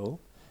feel?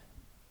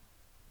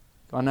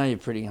 I know you're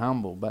pretty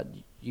humble, but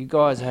you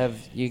guys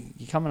you're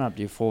coming up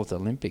to your 4th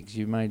Olympics.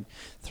 You've made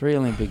 3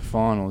 Olympic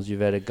finals.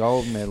 You've had a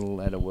gold medal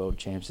at a World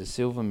Champs, a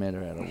silver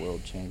medal at a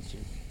World Champs.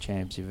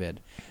 You've had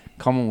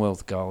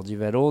Commonwealth golds.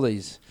 You've had all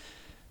these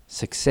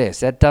success.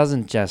 That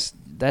doesn't just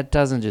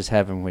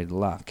happen with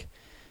luck.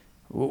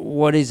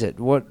 What is it?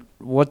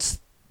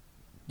 What's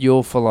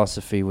your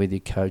philosophy with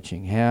your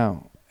coaching?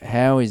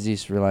 How is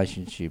this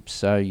relationship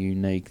so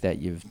unique that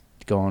you've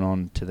gone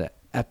on to the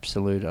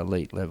absolute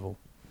elite level?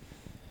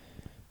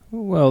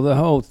 Well, the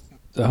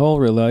whole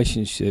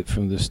relationship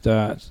from the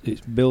start,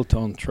 it's built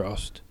on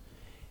trust,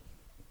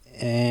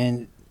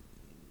 and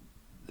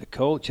the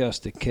coach has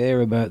to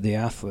care about the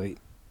athlete,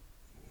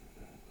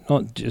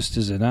 not just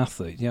as an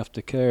athlete. You have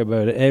to care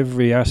about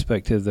every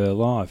aspect of their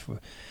life,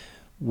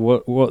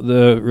 what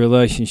the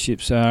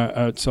relationships are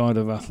outside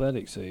of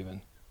athletics,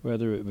 even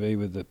whether it be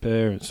with the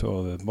parents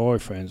or the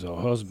boyfriends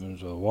or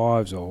husbands or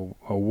wives or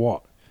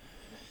what.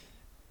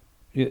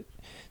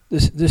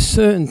 There's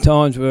certain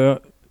times where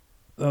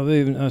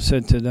I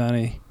said to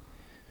Danny,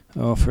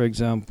 for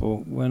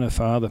example, when her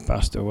father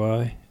passed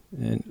away,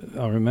 and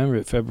I remember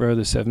it, February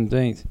the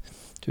 17th,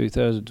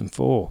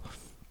 2004,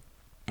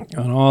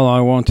 and all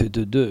I wanted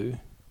to do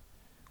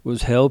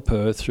was help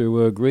her through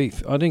her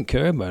grief. I didn't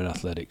care about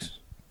athletics.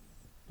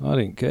 I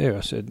didn't care.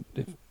 I said,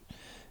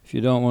 if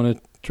you don't want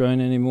to train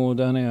anymore,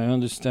 Danny, I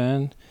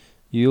understand.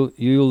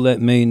 You'll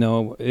let me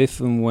know if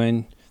and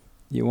when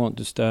you want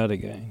to start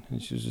again.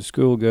 And she was a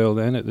schoolgirl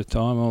then at the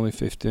time, only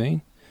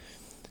 15.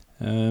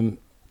 And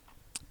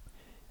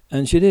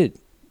she did.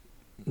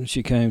 And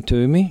she came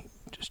to me,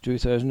 just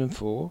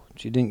 2004.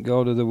 She didn't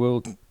go to the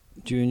World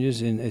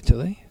Juniors in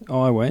Italy.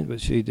 I went,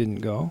 but she didn't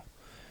go.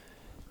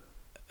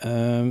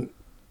 And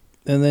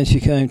then she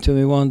came to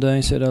me one day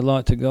and said, I'd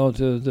like to go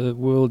to the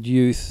World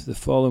Youth the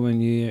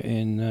following year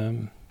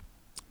in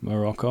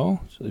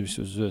Morocco. So this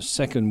was her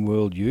second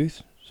World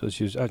Youth. So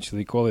she was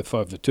actually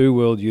qualified for 2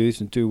 World Youth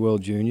and 2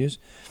 World Juniors.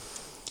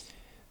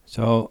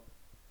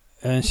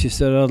 And she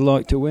said, I'd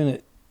like to win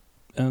it.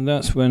 And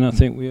that's when I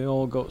think we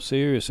all got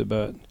serious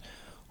about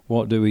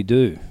what do we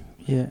do.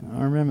 Yeah,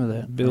 I remember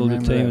that. Build a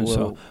team and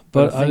so.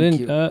 But I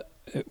didn't.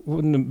 It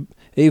wouldn't have,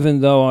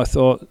 even though I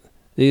thought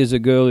here's a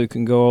girl who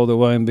can go all the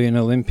way and be an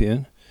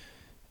Olympian.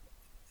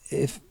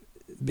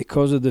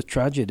 Because of the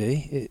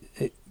tragedy,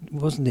 it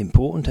wasn't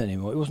important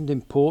anymore. It wasn't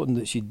important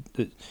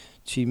that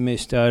she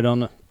missed out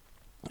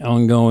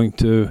on going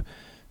to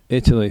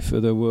Italy for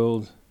the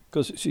World,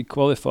 because she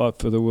qualified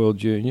for the World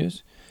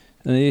Juniors,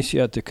 and here she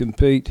had to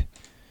compete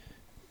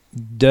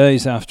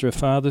days after her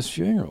father's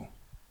funeral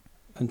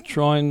and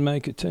try and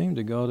make a team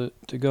to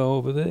go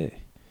over there.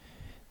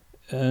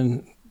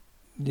 And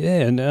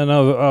yeah, and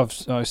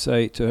I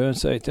say it to her and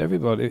say it to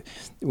everybody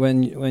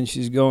when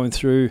she's going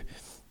through,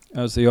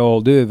 as they all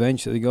do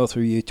eventually, go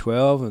through year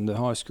 12 and the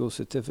high school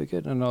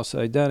certificate, and I'll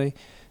say, Daddy,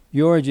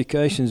 your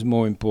education is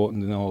more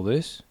important than all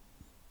this.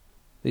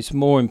 It's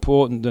more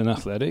important than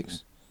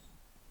athletics.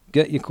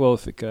 Get your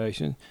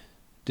qualification,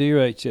 do your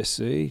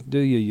HSC, do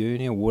your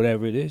uni or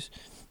whatever it is.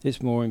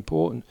 It's more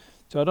important.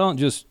 So I don't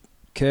just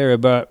care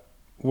about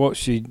what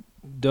she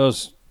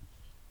does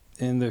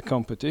in the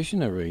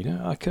competition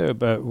arena. I care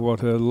about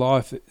what her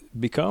life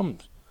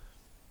becomes.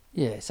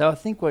 Yeah, so I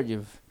think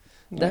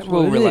that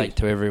will relate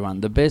to everyone.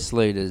 The best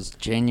leaders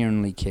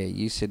genuinely care.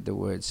 You said the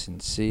word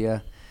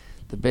sincere.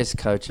 The best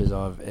coaches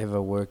I've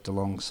ever worked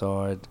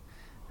alongside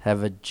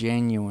have a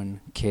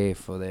genuine care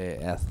for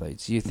their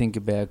athletes. You think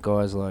about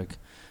guys like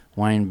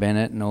Wayne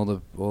Bennett and all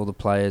the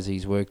players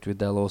he's worked with,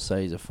 they'll all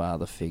say he's a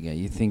father figure.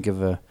 You think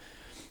of a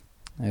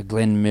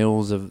Glenn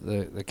Mills, of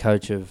the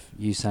coach of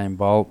Usain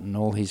Bolt, and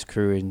all his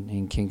crew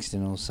in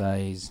Kingston will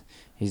say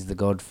he's the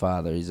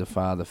godfather, he's a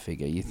father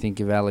figure. You think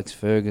of Alex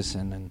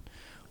Ferguson, and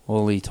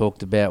all he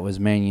talked about was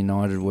Man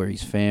United were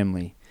his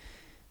family.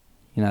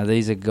 You know,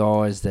 these are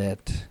guys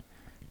that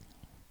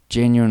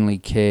genuinely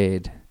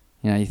cared.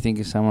 You know, you think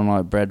of someone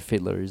like Brad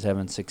Fittler, who's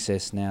having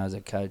success now as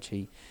a coach.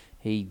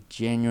 He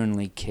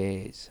genuinely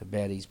cares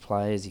about his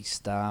players, his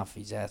staff,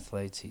 his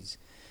athletes,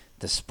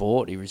 the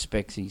sport. He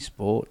respects his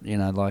sport. You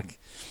know, like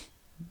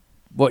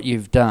what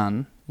you've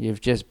done,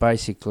 you've just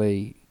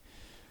basically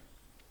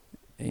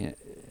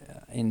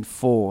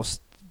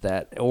enforced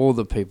that all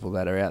the people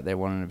that are out there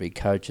wanting to be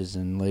coaches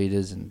and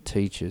leaders and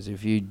teachers,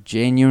 if you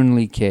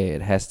genuinely care,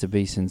 it has to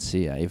be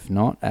sincere. If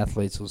not,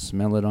 athletes will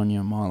smell it on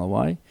you a mile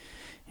away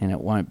and it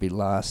won't be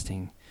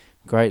lasting.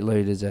 Great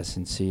leaders are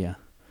sincere.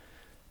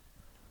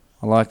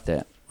 I like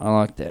that.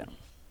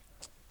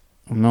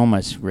 I'm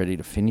almost ready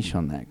to finish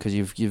on that because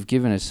you've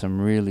given us some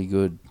really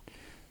good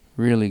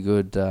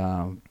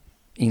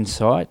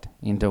insight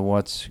into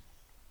what's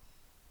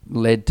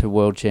led to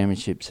World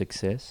Championship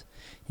success.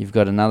 You've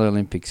got another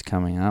Olympics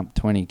coming up,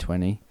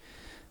 2020.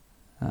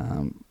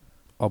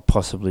 I'll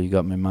possibly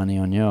got my money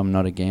on you. I'm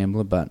not a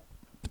gambler, but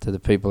to the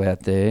people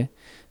out there,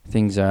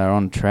 things are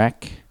on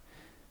track.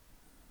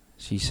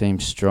 She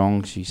seems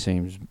strong. She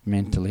seems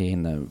mentally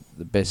in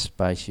the best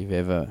space you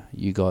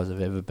guys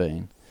have ever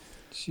been.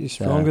 She's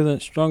stronger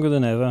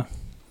than ever.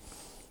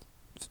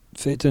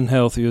 Fit and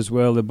healthy as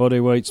well. The body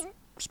weight's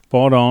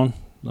spot on.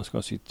 That's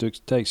because she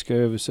takes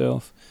care of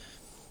herself.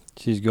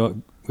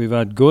 We've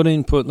had good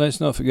input. Let's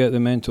not forget the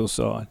mental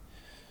side.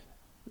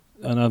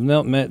 And I've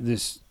not met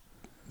this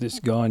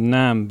guy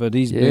Nam, but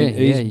he's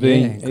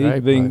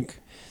been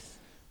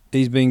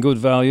good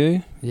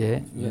value. Yeah.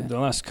 The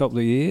last couple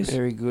of years.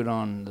 Very good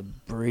on the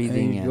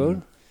breathing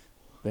and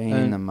being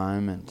in the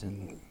moment.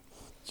 And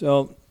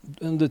so,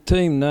 and the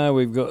team now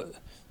we've got,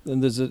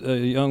 and there's a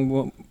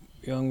young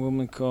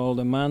woman called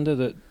Amanda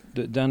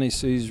that Danny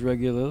sees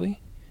regularly,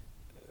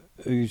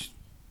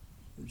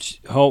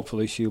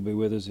 hopefully she'll be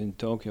with us in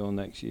Tokyo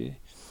next year.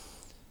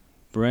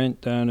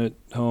 Brent down at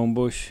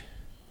Homebush.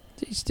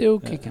 He's still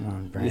kicking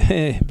on, Brent.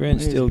 Yeah,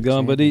 Brent's still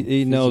gone, but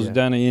he knows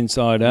Danny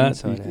inside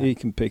out. He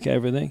can pick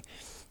everything.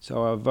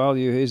 So I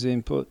value his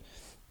input.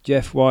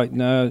 Jeff White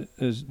now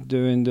is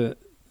doing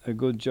a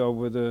good job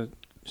with the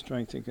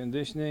strength and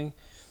conditioning.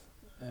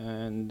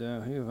 And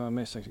who have I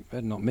missed? I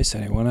better not miss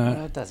anyone out.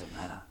 No, it doesn't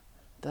matter.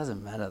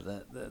 Doesn't matter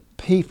the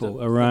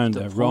people around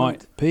her,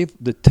 right?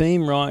 The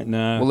team right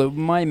now. Well, it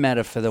may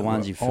matter for the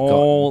ones you've forgotten.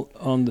 All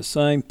on the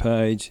same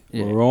page.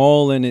 Yeah. We're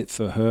all in it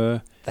for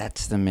her.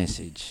 That's the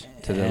message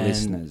to the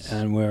listeners.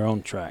 And we're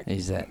on track.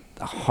 Is that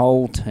the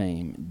whole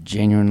team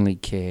genuinely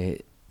care.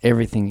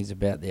 Everything is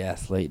about the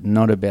athlete,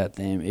 not about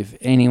them. If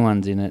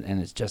anyone's in it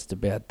and it's just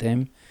about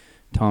them,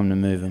 time to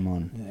move them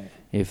on.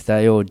 Yeah. If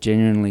they all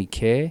genuinely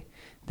care,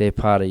 they're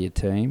part of your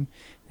team.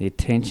 The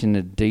attention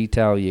to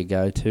detail you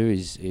go to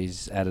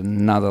is at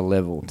another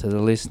level. To the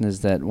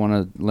listeners that want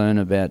to learn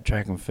about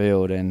track and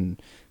field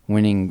and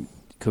winning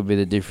could be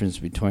the difference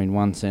between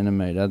 1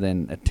 centimetre,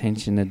 then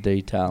attention to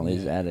detail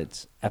is at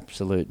its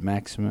absolute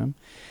maximum.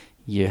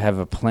 You have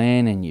a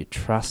plan and you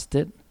trust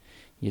it.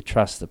 You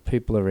trust the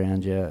people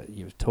around you.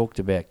 You've talked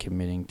about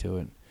committing to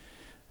it.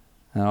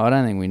 I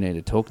don't think we need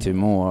to talk to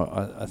more.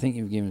 I think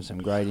you've given some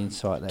great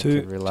insight that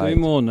could relate. 2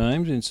 more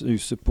names who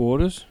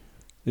support us.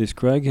 There's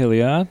Craig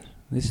Hilliard.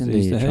 Listen to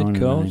you trying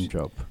to name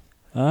drop.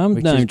 I'm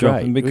name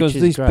dropping because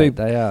these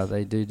people.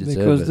 They do deserve it.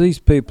 Because these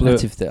people I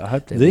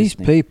hope they're these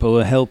listening. people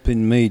are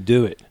helping me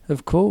do it.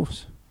 Of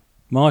course.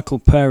 Michael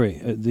Perry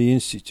at the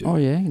Institute. Oh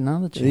yeah,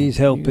 another chance. He's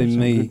helping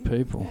me. Good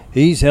people.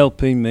 He's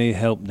helping me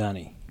help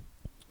Danny.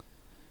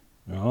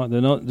 Right?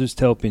 They're not just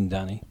helping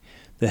Danny;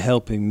 they're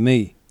helping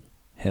me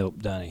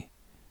help Danny.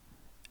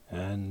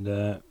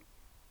 And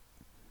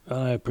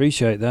I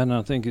appreciate that, and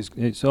I think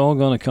it's all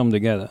going to come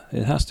together.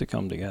 It has to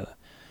come together.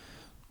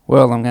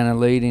 Well, I'm going to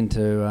lead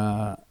into.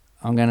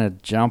 I'm going to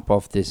jump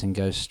off this and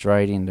go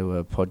straight into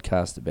a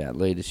podcast about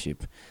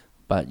leadership.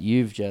 But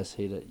you've just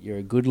hit it. You're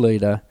a good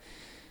leader.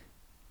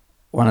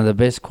 One of the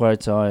best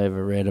quotes I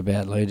ever read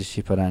about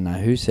leadership, I don't know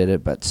who said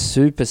it, but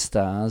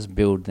superstars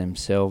build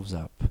themselves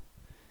up.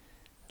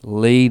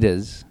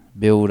 Leaders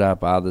build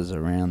up others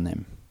around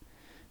them.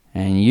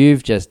 And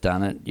you've just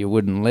done it. You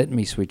wouldn't let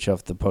me switch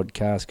off the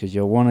podcast because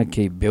you want to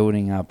keep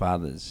building up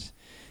others.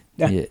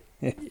 You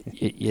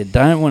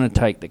don't want to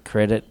take the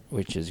credit,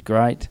 which is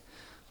great,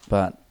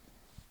 but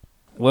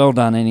well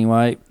done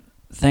anyway.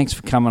 Thanks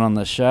for coming on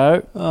the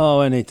show.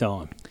 Oh,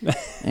 anytime.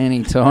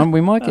 Anytime.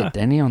 We might get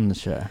Danny on the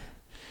show.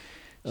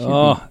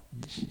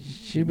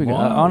 Should be good.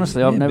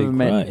 Honestly, I've never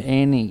met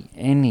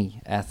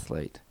any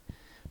athlete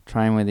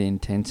train with the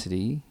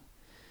intensity.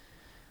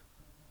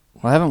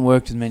 Well, I haven't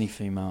worked with many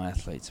female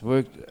athletes. I've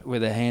worked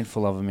with a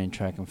handful of them in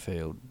track and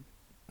field.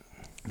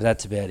 But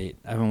that's about it.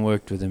 I haven't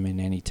worked with them in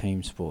any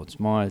team sports.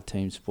 My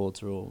team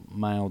sports are all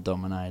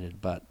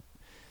male-dominated, but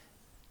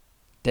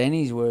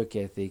Danny's work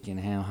ethic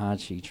and how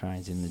hard she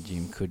trains in the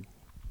gym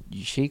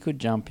she could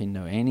jump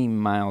into any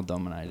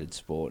male-dominated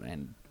sport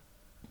and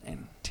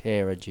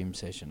tear a gym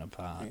session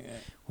apart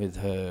with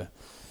her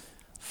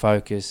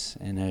focus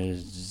and her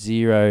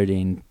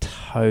zeroed-in,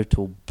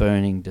 total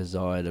burning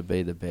desire to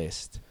be the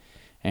best.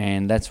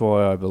 And that's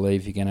why I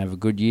believe you're going to have a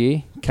good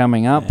year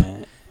coming up.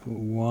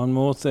 One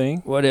more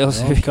thing. What else?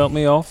 Don't cut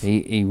me off.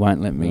 He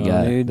won't let me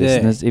go.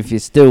 Listeners, if you're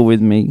still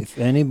with me. If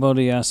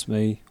anybody asks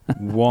me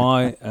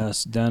why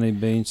has Danny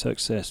been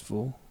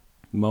successful,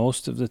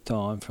 most of the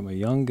time from a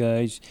young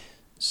age,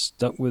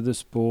 stuck with the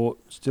sport,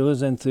 still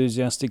as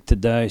enthusiastic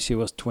today as she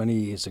was 20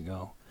 years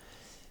ago.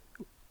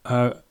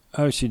 How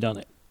has she done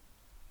it?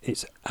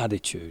 It's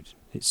attitude.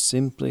 It's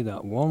simply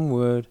that one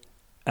word,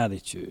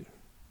 attitude.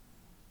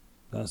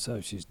 That's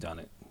how she's done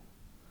it.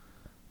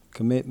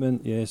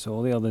 Commitment, yes,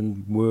 all the other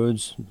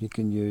words you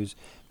can use,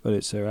 but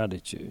it's her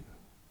attitude.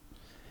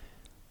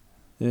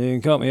 You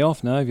can cut me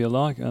off now if you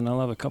like, and I'll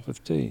have a cup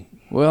of tea.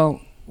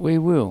 Well, we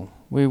will.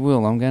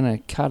 I'm going to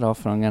cut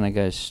off and I'm going to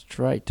go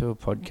straight to a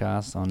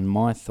podcast on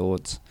my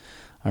thoughts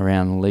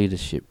around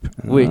leadership,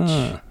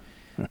 which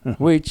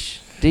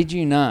did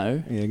you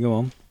know? Yeah, go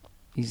on.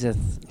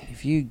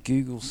 If you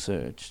Google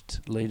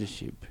searched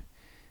leadership,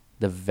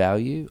 the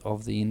value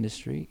of the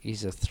industry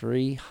is a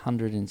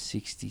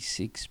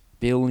 $366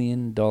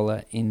 billion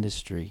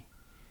industry.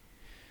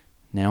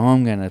 Now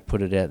I'm going to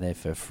put it out there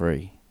for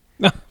free.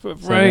 For free.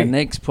 So the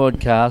next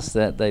podcast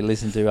that they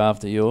listen to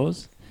after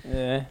yours,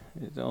 Yeah,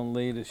 it's on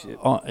leadership.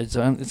 It's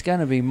going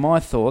to be my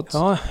thoughts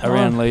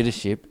around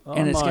leadership,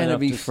 and it's going to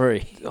be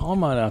free. I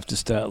might have to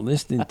start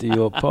listening to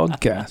your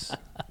podcast.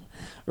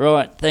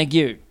 Right, thank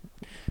you.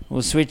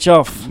 We'll switch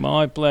off.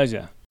 My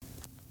pleasure.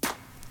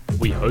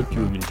 We hope you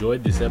have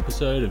enjoyed this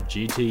episode of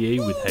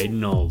GTE with Hayden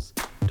Knowles.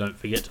 Don't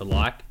forget to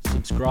like,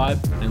 subscribe,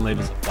 and leave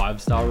us a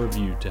 5-star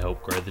review to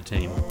help grow the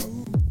team.